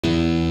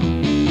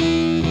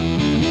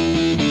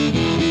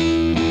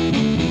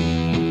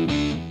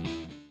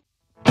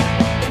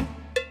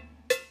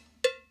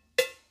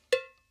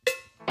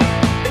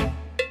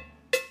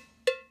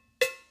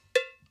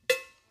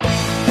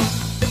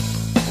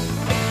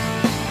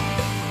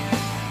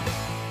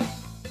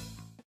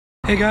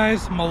Hey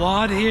guys,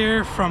 Malad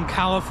here from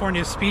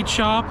California Speed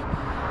Shop,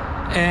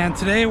 and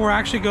today we're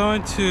actually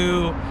going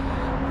to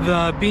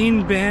the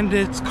Bean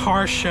Bandits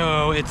car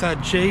show. It's at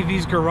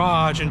JV's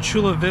Garage in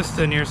Chula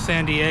Vista near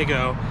San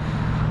Diego.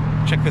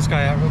 Check this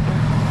guy out real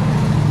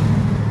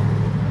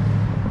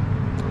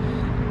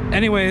quick.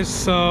 Anyways,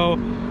 so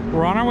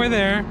we're on our way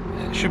there.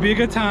 It should be a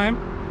good time,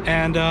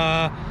 and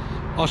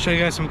I'll show you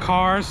guys some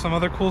cars, some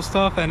other cool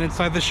stuff, and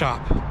inside the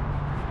shop.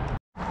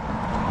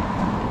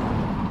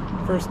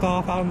 First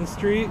off, out on the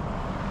street,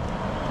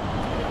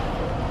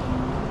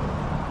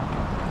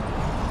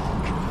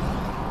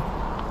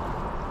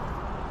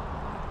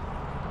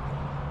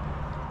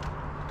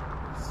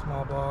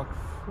 small block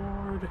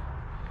Ford.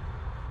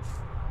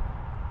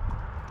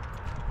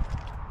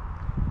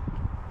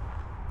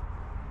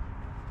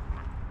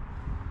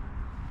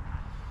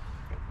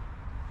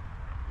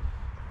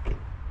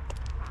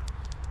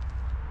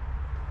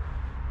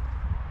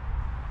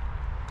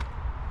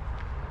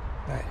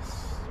 Nice.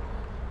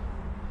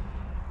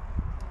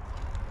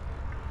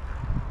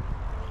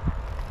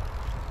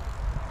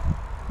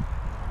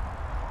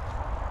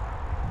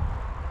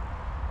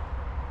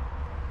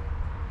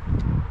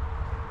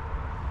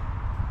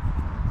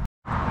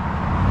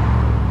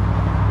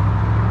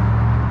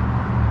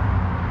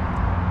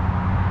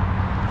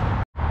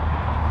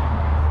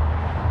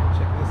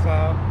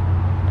 Out.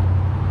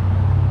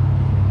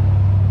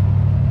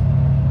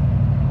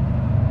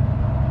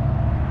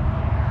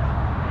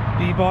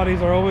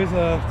 B-bodies are always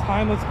a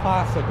timeless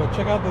classic, but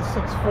check out the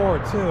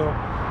 6.4 too.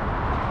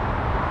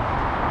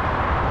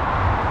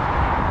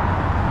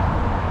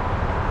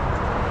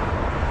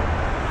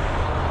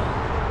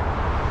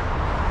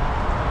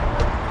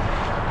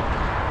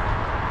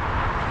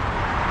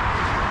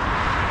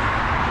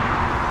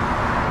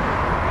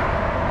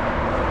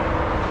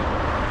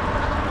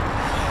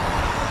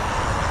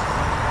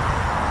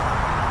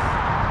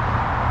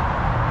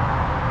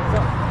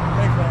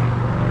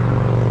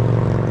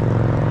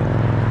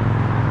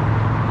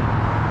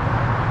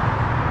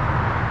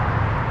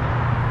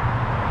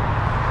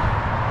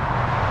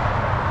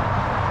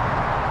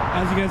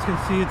 As you guys can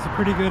see, it's a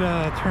pretty good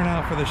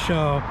turnout for the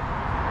show.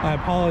 I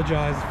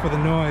apologize for the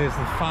noise.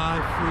 The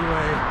 5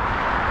 freeway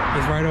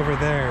is right over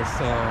there,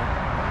 so.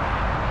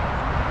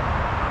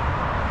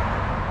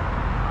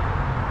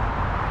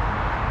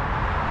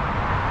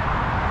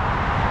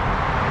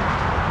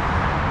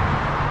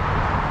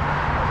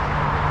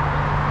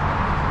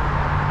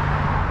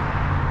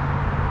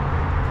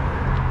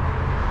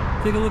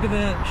 Take a look at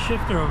that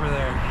shifter over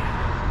there.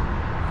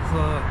 It's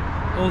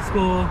an old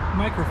school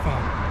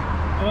microphone.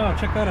 Oh wow,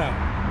 check that out.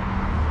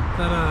 Is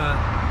that a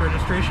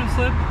registration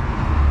slip?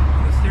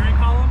 The steering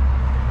column?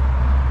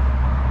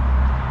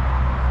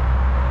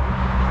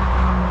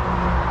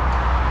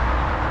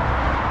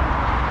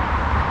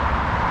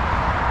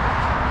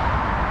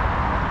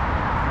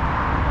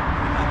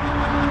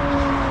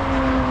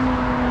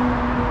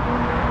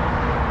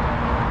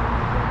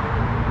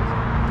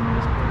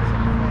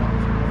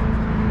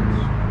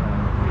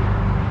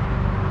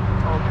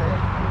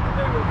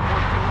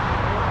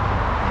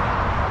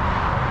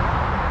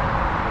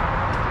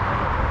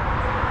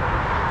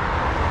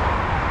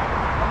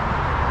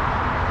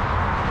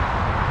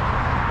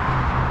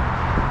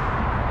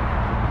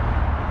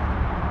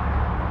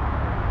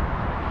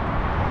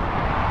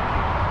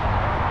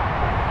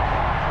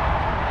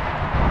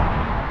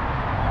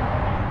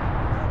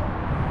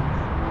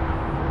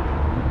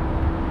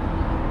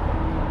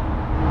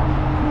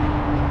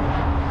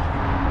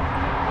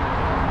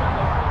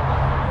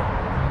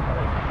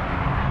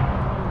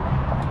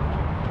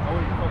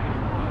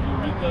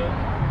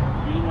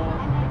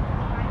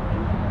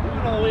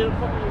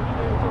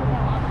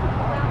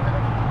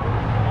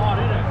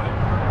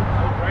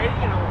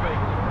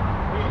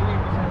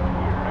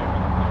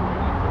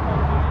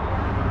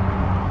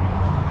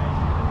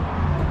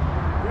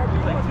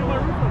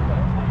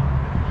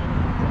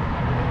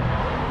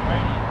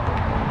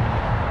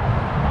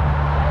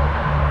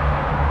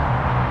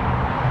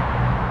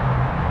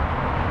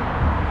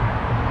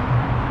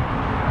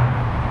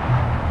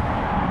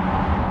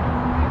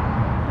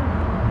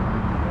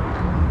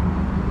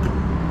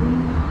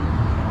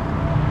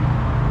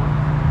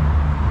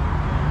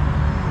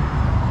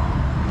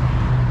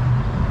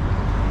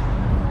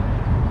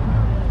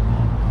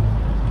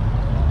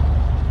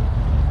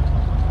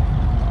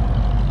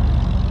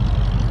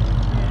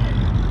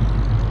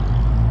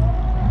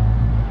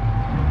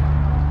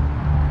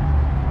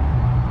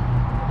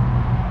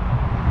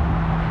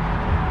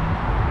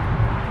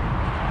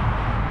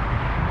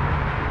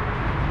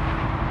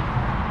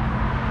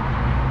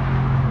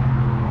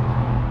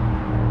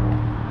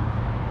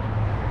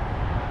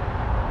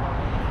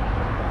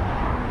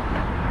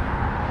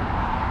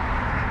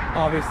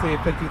 Obviously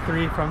a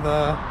 53 from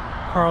the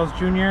Carl's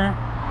Jr.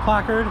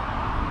 placard.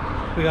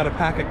 We got a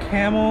pack of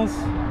Camels.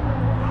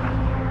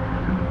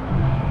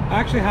 I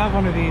actually have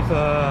one of these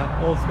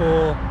old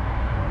school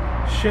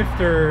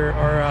shifter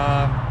or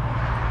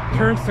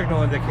turn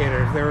signal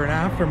indicators. They were an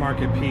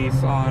aftermarket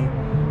piece on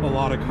a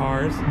lot of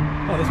cars.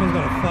 Oh, this one's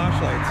got a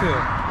flashlight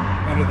too.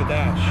 under the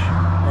dash,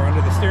 or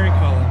under the steering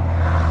column.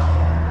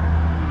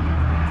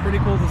 Pretty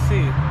cool to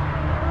see.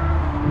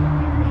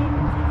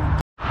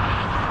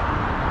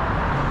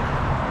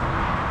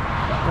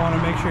 Want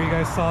to make sure you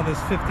guys saw this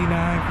 59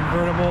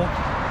 convertible.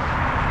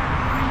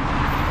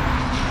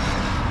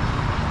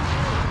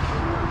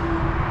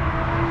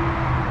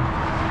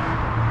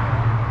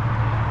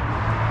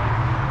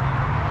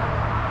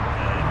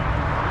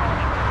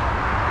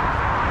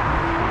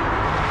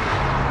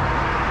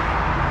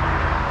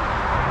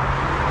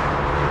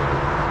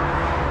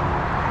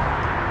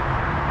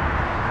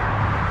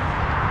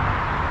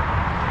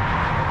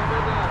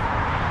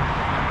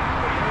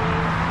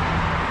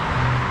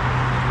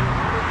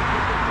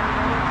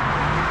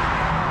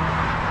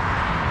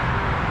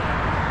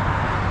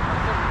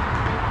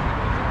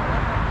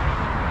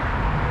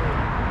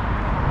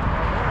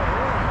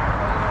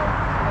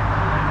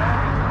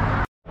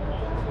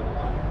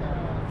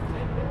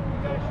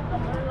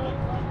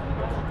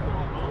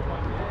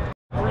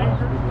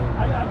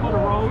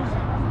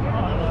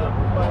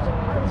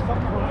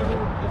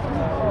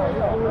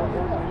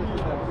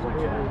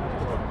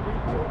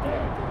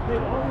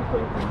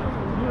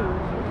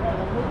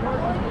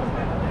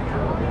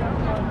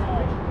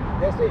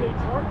 That's it.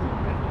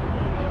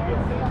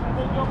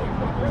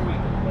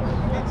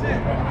 That's it.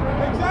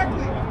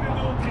 Exactly.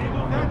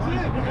 That's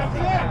it. That's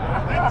it.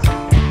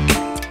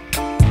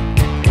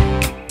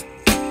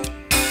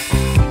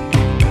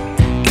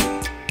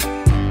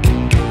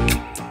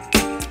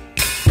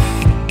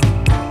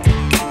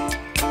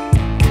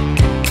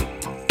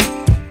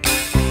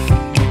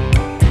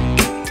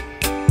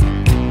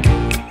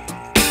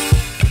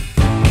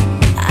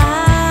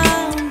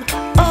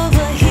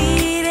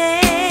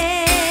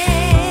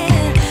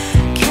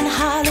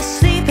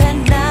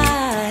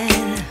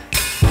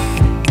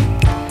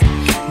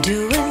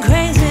 Doing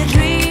crazy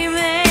dreaming.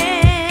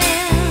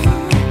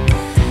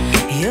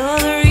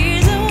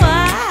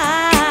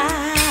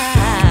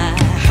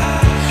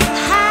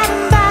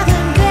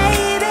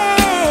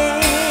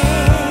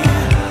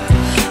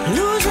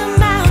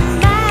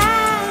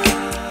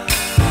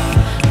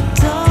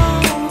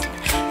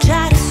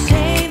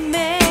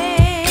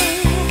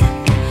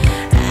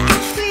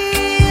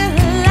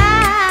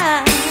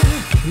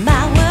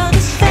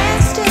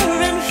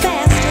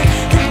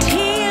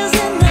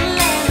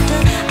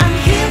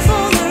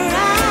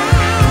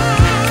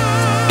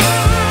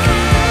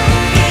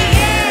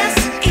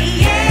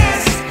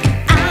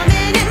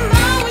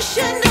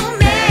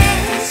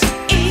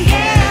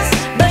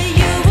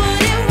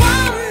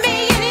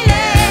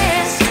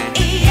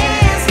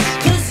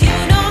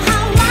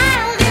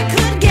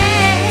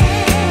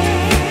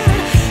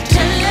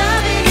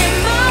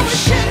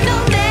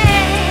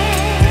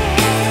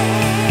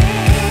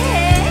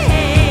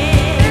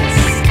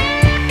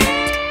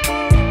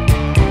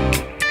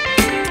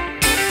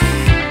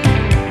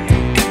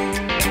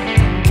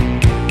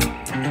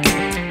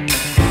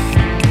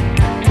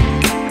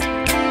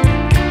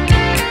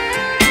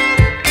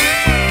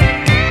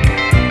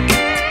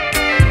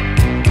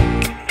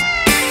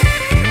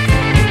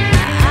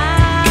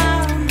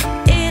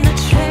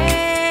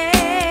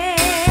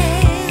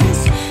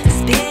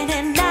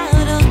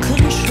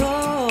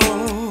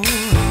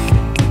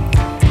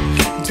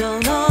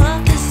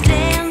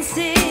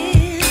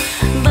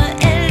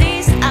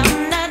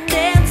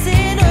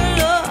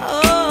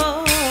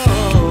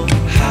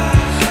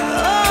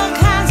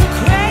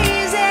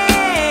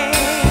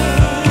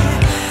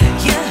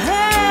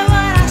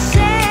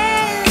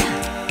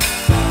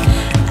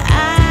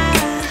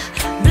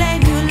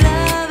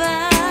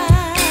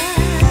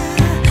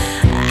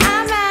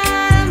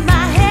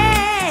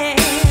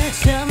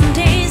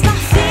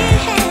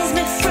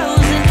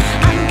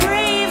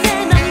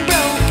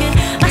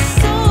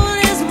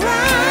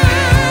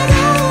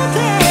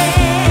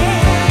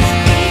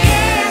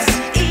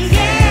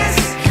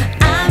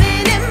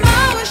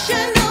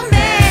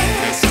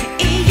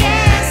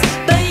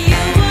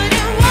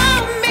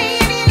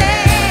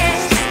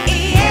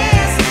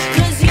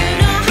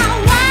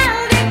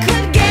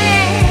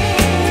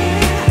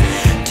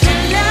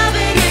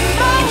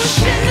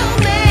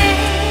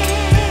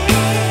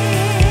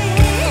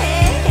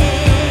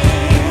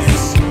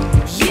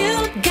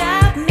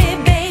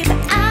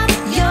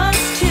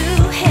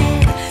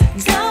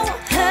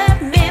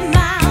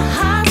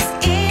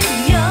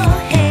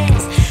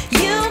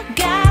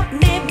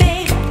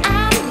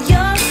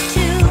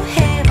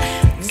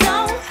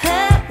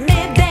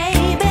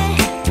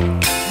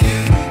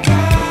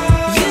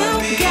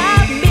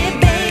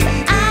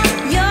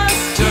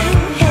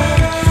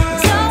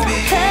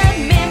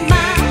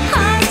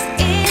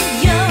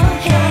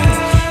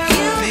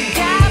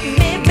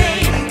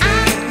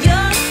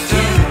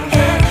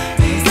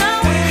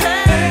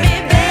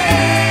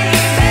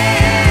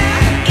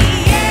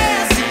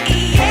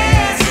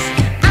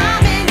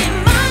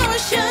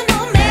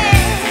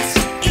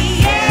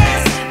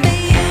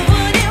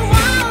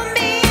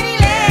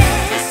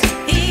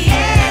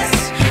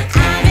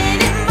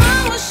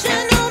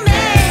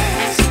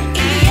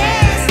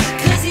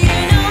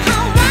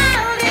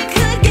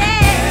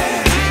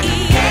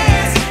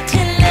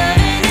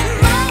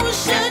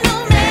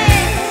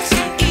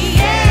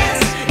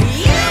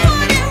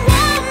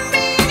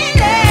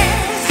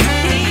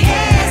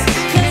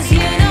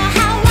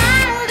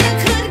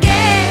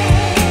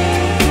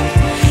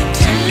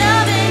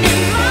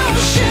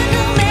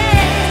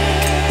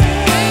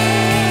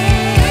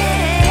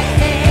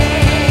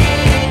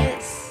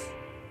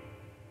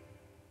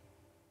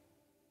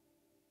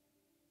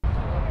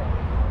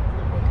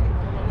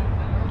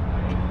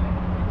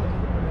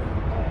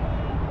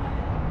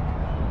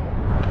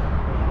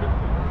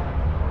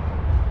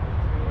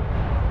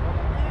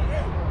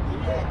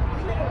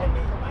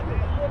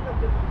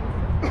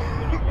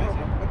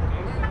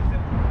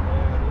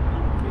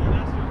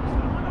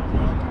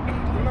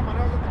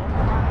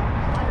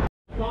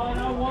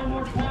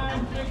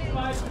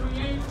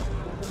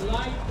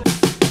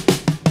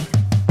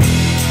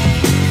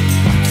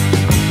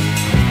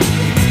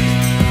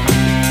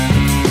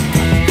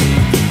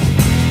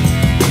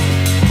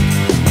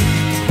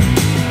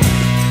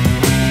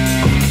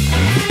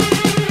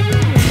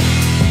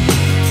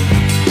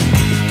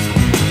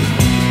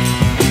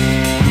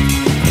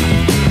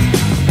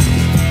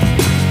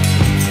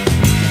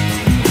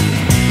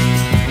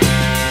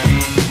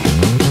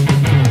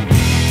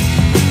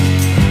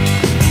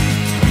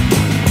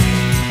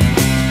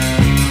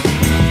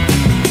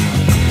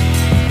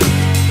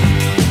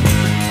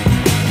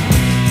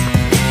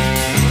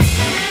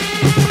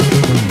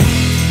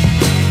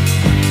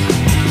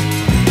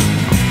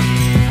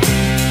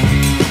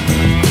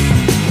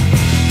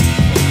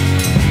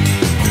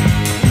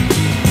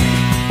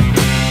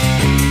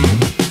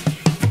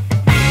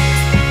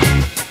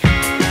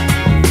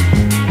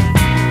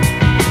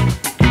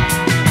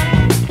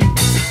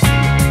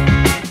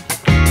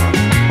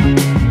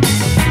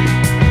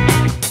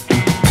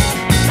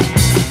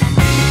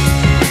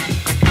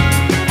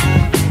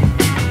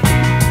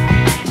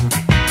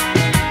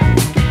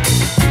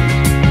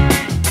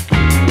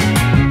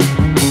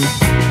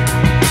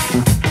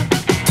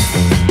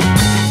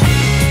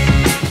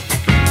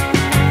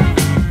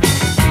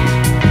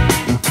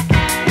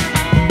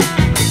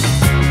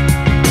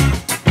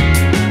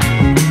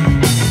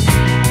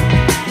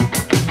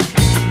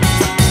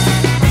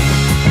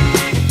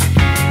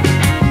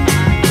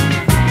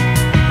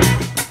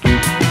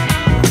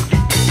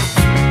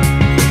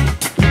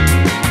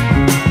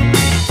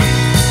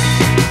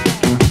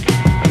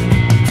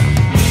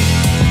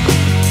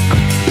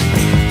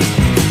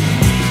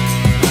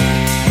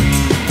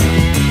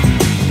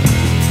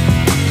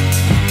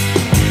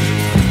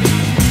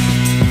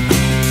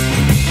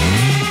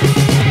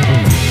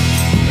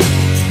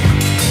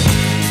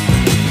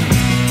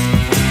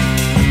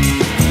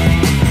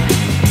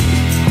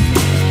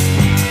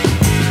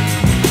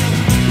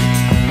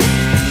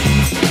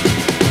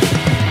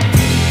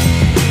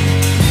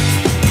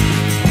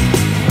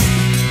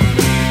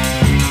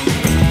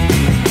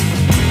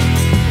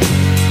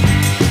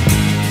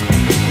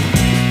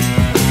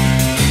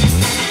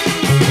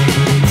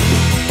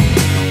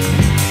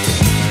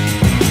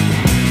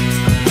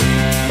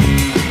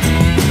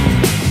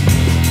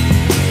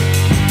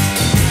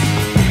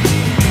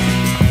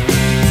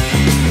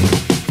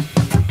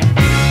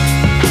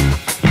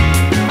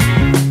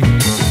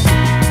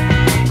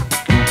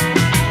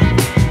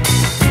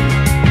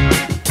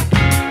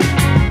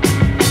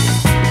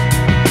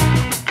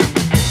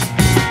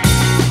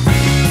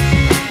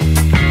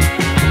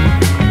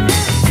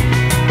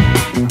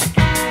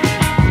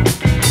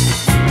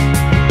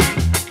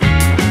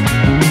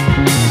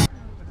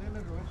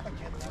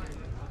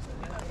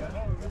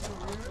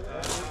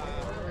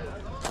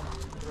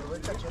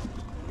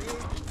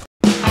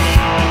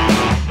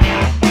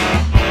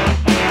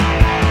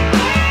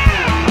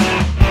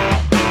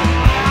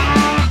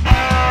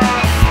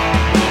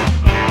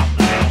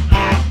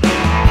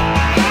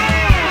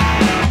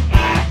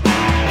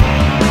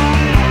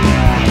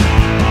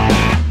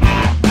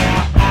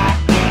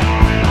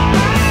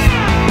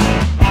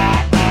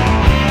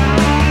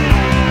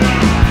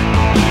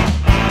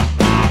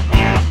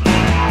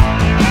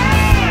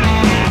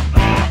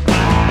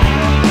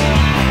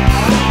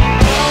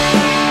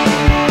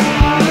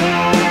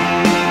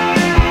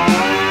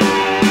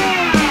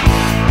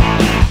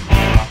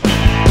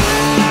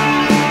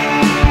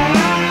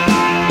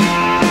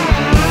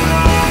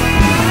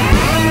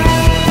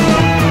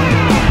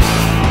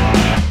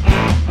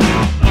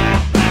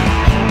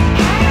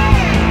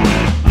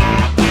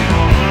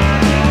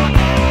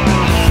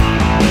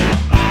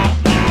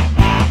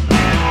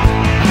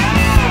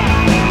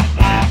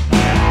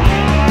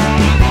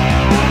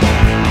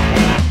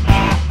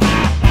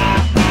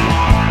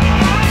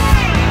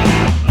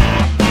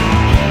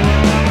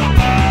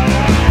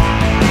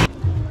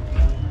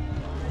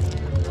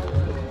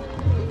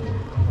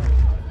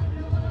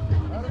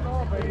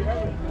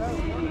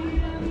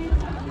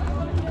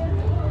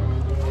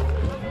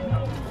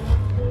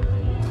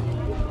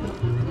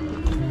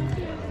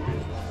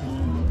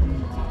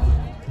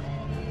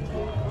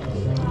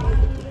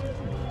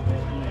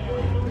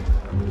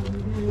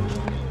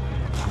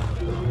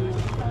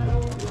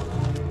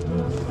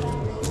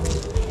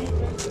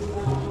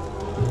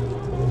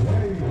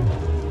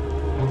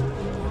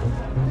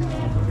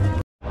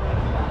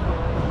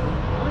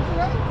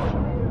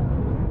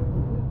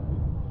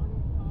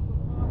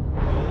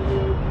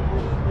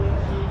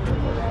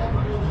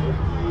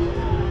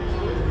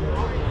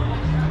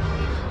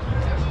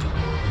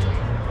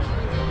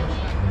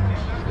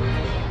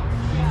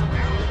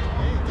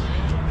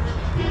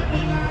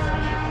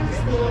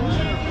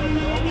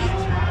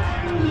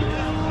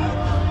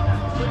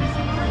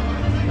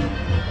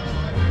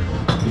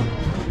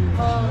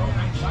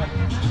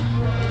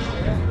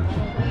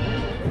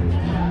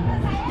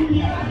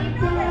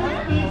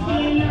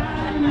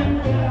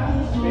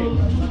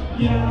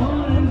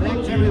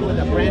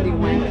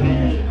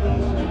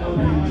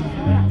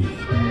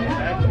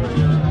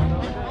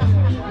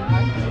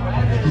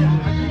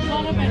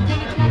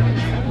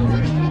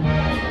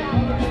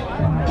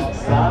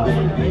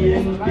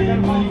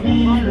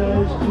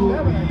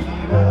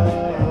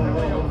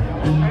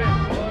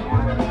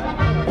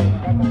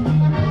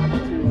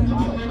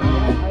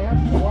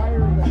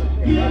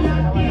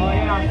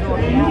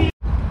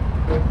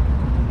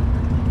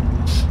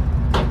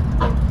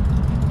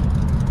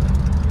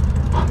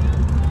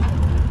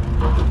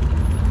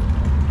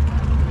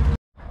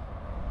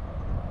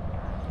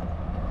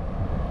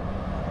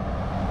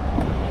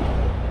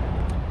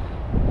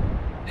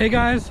 Hey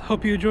guys,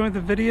 hope you enjoyed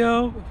the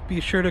video.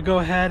 Be sure to go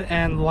ahead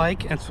and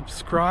like and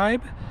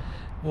subscribe.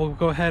 We'll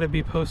go ahead and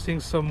be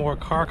posting some more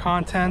car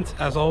content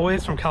as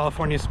always from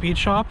California Speed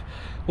Shop.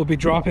 We'll be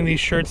dropping these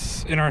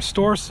shirts in our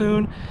store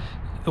soon.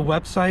 The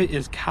website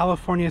is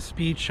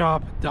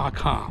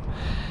californiaspeedshop.com.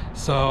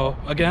 So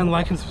again,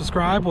 like and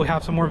subscribe. We'll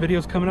have some more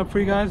videos coming up for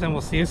you guys, and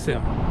we'll see you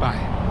soon.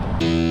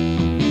 Bye.